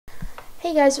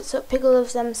Hey guys, what's up? Piggle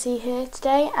Loves MC here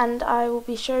today, and I will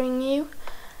be showing you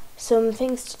some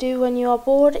things to do when you are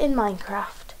bored in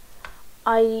Minecraft.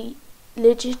 I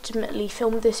legitimately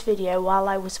filmed this video while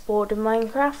I was bored in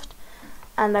Minecraft,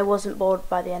 and I wasn't bored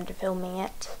by the end of filming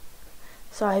it.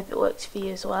 So I hope it works for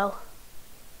you as well.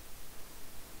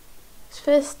 This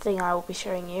first thing I will be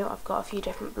showing you, I've got a few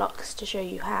different blocks to show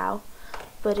you how,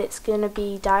 but it's going to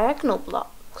be diagonal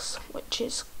blocks, which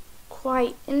is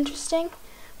quite interesting.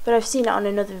 But I've seen it on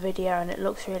another video and it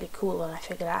looks really cool, and I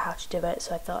figured out how to do it,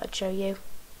 so I thought I'd show you.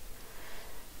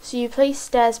 So you place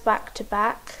stairs back to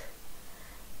back,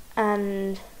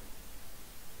 and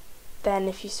then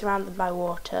if you surround them by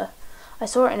water. I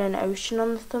saw it in an ocean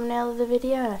on the thumbnail of the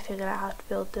video, and I figured out how to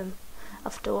build them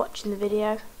after watching the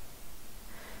video.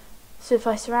 So if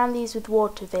I surround these with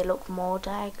water, they look more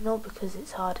diagonal because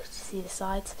it's harder to see the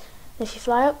sides. And if you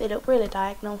fly up, they look really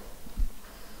diagonal.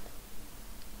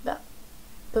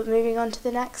 But moving on to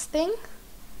the next thing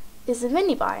is the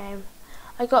mini biome.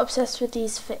 I got obsessed with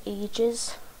these for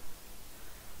ages.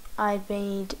 I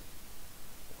made,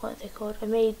 what are they called? I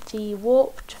made the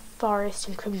warped forest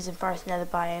and crimson forest nether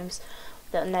biomes,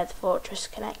 little nether fortress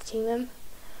connecting them.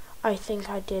 I think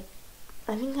I did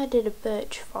a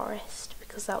birch forest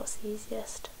because that was the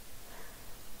easiest.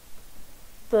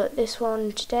 But this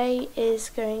one today is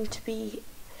going to be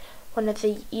one of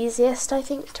the easiest, I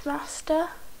think, to master.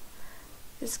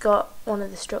 It's got one of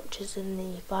the structures in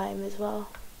the biome as well.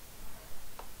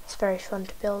 It's very fun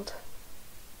to build.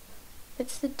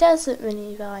 It's the desert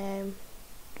mini biome.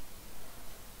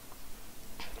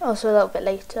 Also, a little bit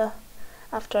later,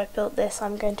 after I've built this,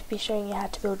 I'm going to be showing you how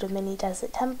to build a mini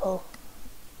desert temple.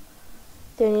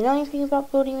 The only annoying thing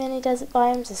about building mini desert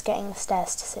biomes is getting the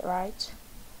stairs to sit right,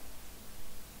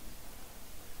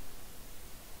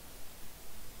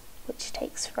 which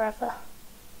takes forever.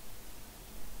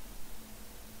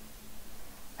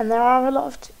 And there are a lot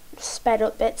of sped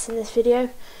up bits in this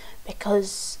video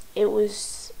because it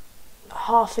was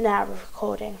half an hour of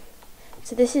recording.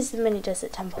 So this is the mini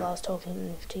desert temple I was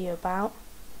talking to you about,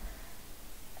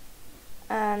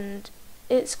 and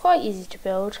it's quite easy to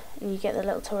build, and you get the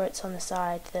little turrets on the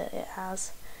side that it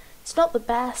has. It's not the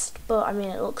best, but I mean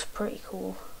it looks pretty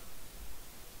cool.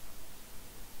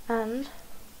 And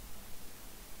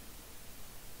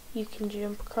you can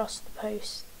jump across the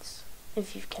posts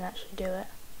if you can actually do it.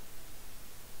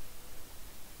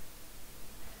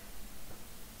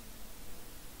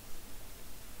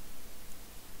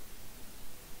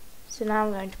 So now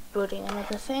I'm going to be building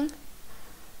another thing.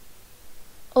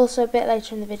 Also, a bit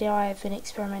later in the video, I have been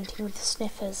experimenting with the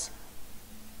sniffers,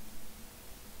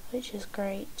 which is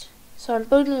great. So I'm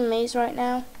building a maze right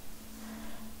now,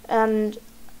 and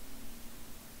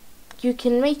you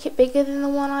can make it bigger than the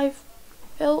one I've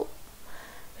built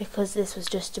because this was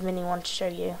just a mini one to show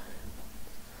you.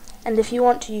 And if you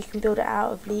want to, you can build it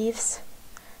out of leaves,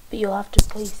 but you'll have to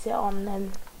place it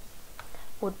on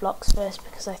wood blocks first,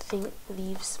 because I think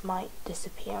leaves might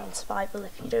disappear in survival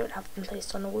if you don't have them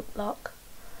placed on a wood block.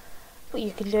 But you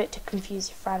can do it to confuse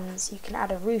your friends. You can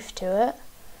add a roof to it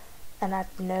and add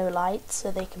no light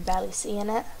so they can barely see in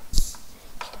it.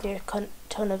 You can do a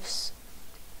ton of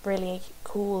really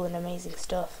cool and amazing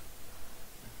stuff.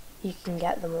 You can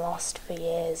get them lost for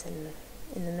years in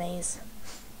the maze.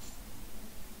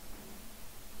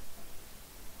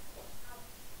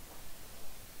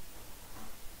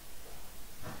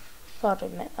 Gotta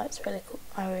admit, that's really cool.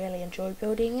 I really enjoy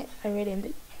building it.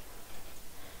 It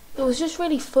was just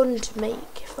really fun to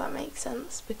make, if that makes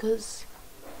sense, because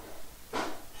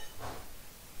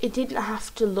it didn't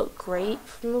have to look great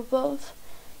from above.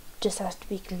 It just has to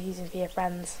be confusing for your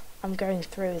friends. I'm going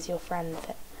through as your friend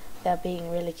that they're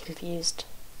being really confused.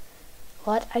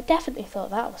 What? I definitely thought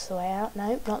that was the way out.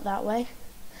 No, not that way.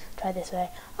 Try this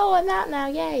way. Oh, I'm out now,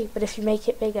 yay! But if you make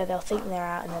it bigger, they'll think they're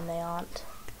out and then they aren't.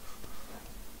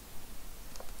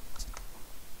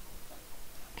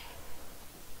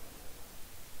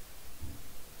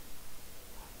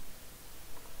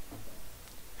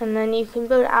 And then you can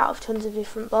build it out of tons of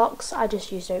different blocks. I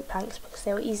just used oak planks because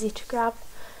they were easy to grab,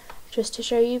 just to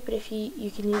show you. But if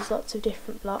you can use lots of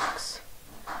different blocks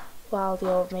while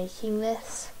you're making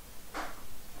this,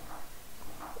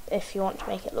 if you want to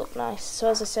make it look nice.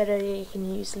 So as I said earlier, you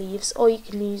can use leaves, or you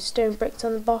can use stone bricks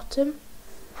on the bottom,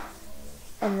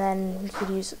 and then you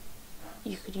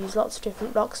could use lots of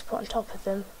different blocks to put on top of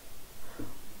them,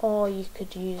 or you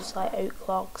could use like oak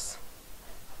logs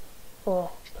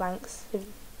or planks, if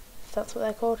that's what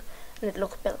they're called, and it'd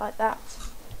look a bit like that.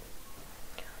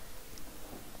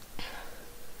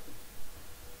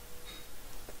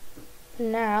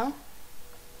 Now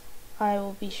I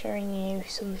will be showing you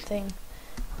something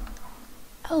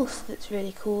else that's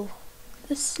really cool?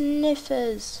 The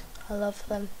sniffers. I love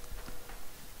them.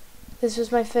 This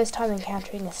was my first time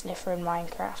encountering a sniffer in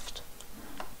Minecraft.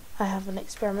 I haven't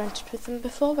experimented with them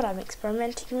before, but I'm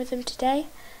experimenting with them today,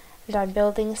 and I'm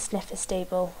building a sniffer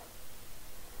stable.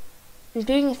 I'm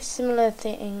doing a similar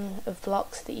thing of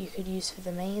blocks that you could use for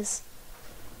the maze,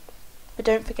 but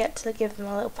don't forget to give them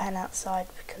a little pen outside,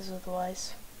 because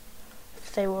otherwise,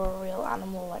 if they were a real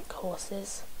animal like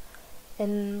horses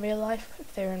in real life,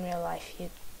 if they were in real life,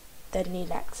 they'd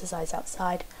need exercise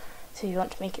outside. So if you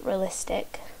want to make it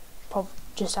realistic,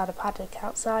 just add a paddock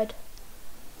outside.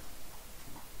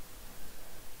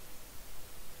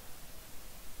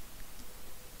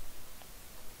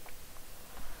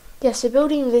 Yeah, so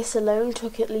building this alone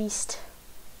took at least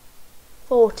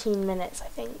 14 minutes, I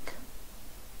think,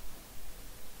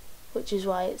 which is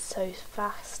why it's so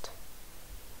fast.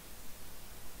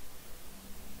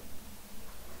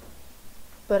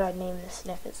 But I named the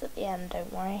sniffers at the end,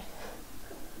 don't worry.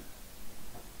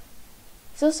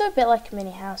 It's also a bit like a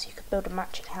mini house. You could build a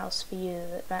matching house for you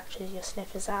that matches your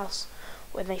sniffer's house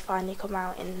when they finally come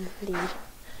out in the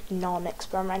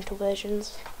non-experimental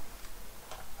versions.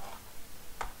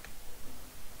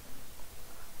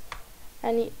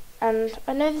 And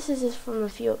I know this is from a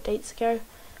few updates ago,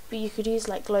 but you could use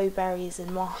like glow berries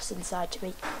and moss inside to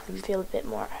make them feel a bit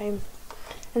more at home.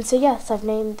 And so yes, I've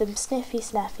named them Sniffy,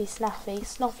 Snaffy, Snaffy,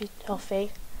 Snuffy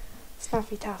Toffee,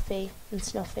 Snaffy Taffy, and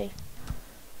Snuffy.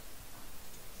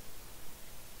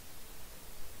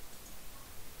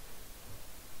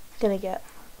 I'm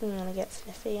gonna get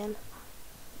Sniffy in.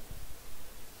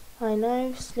 I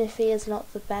know Sniffy is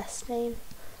not the best name,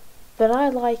 but I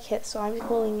like it, so I'm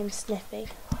calling him Sniffy.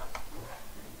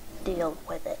 Deal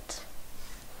with it.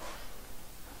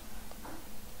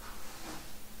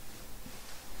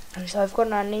 And so I've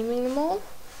gone around naming them all.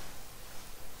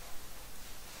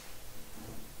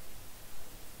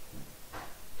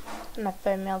 And I've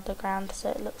bone mealed the ground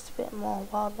so it looks a bit more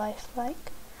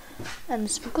wildlife-like. And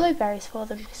some glow berries for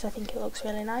them because I think it looks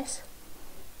really nice.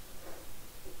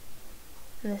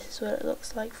 And this is what it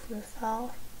looks like from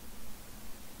afar.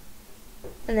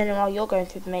 And then while you're going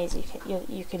through the maze,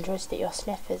 you can trust that your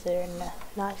sniffers are in a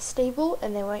nice stable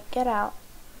and they won't get out.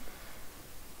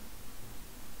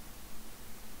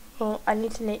 Well, I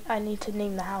need to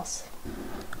name the house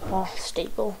or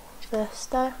stable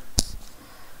first though.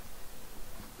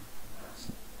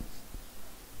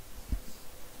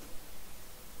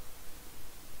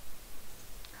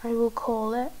 I will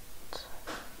call it.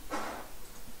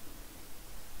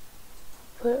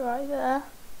 Put it right there.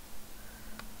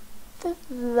 The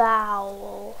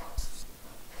Vowel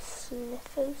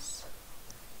Sniffers.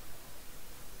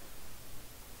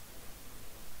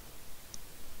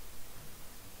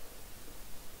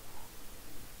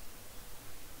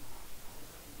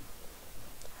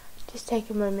 Just take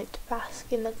a moment to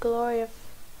bask in the glory of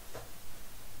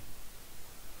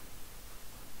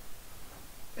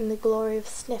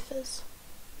sniffers,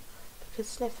 because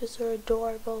sniffers are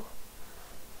adorable.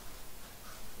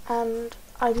 And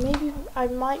I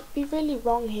might be really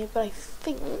wrong here, but I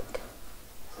think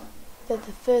they're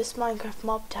the first Minecraft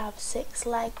mob to have 6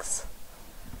 legs.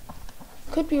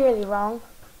 Could be really wrong.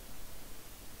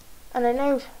 And I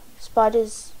know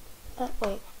spiders.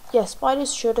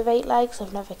 Spiders should have 8 legs.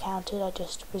 I've never counted. I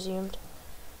just presumed.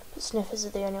 But sniffers are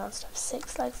the only ones to have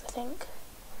 6 legs, I think.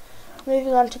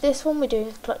 Moving on to this one, we're doing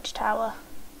a clutch tower.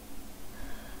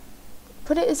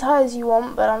 Put it as high as you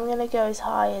want, but I'm going to go as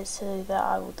high as so that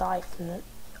I will die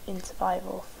in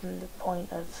survival from the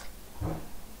point of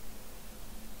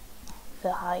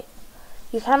the height.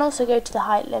 You can also go to the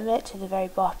height limit to the very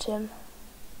bottom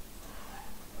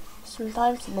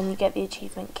sometimes, and then you get the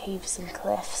achievement Caves and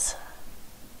Cliffs.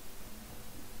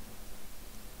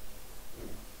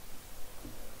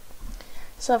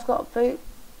 So I've got a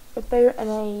boat and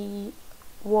a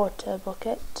water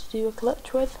bucket to do a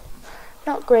clutch with.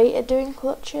 Not great at doing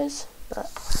clutches,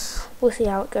 but we'll see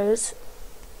how it goes.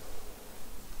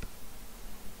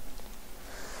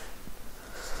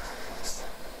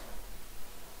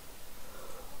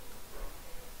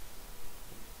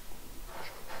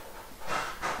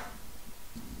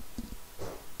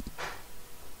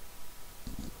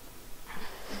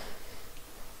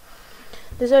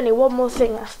 There's only one more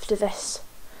thing after this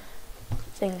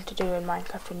thing to do in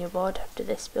Minecraft on your board, after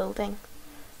this building.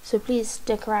 So please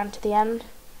stick around to the end.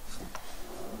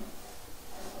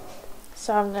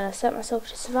 So I'm going to set myself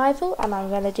to survival and I'm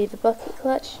going to do the bucket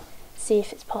clutch, see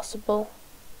if it's possible.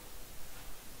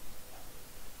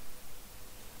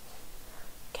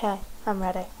 Okay, I'm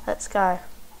ready. Let's go.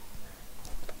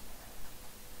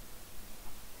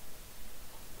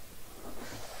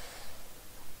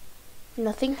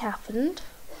 Nothing happened.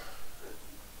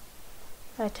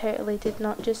 I totally did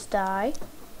not just die.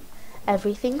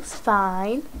 Everything's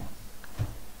fine.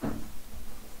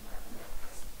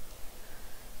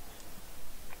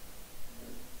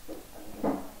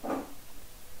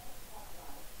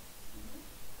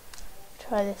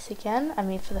 Try this again, I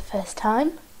mean for the first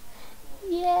time.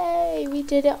 Yay, we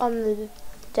did it on the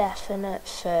definite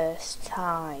first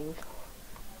time.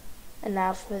 And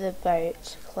now for the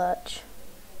boat clutch.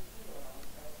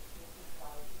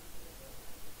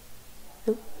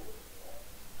 Oop.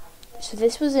 So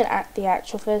this was the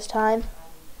actual first time.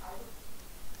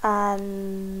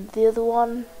 And the other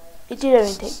one, it did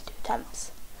only take 2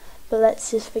 attempts. But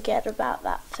let's just forget about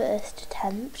that first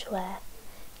attempt where,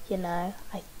 you know,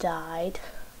 I died.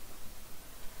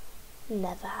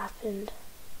 Never happened.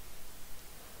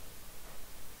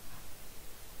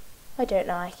 I don't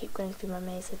know, I keep going through my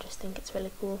maze, I just think it's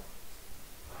really cool.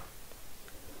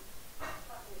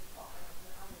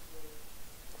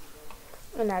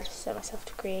 And now just set myself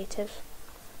to creative.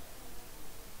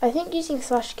 I think using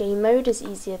 /game mode is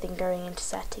easier than going into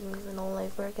settings and all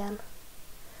over again.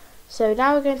 So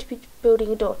now we're going to be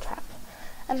building a door trap.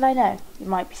 And I know, you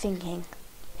might be thinking,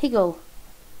 Higgle,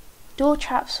 door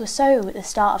traps were so at the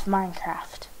start of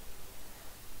Minecraft.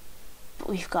 But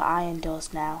we've got iron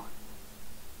doors now.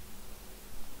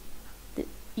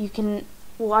 You can,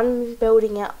 well, I'm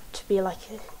building it to be like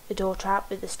a door trap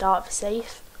at the start of a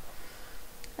safe.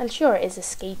 And sure, it is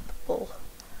escapable.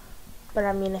 But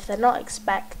I mean, if they're not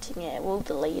expecting it, we'll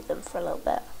delay them for a little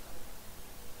bit.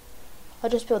 I'll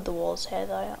just build the walls here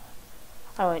though.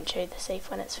 I won't show you the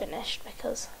safe when it's finished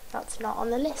because that's not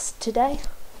on the list today.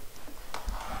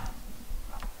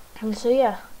 And so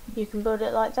yeah, you can build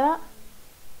it like that.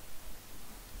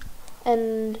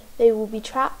 And they will be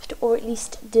trapped or at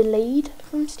least delayed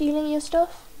from stealing your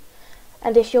stuff.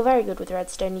 And if you're very good with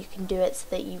redstone, you can do it so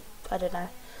that you, I don't know,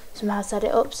 somehow set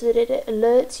it up so that it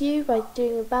alerts you by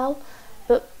doing a bell.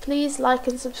 But please like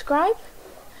and subscribe.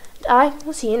 And I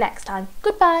will see you next time.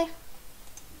 Goodbye.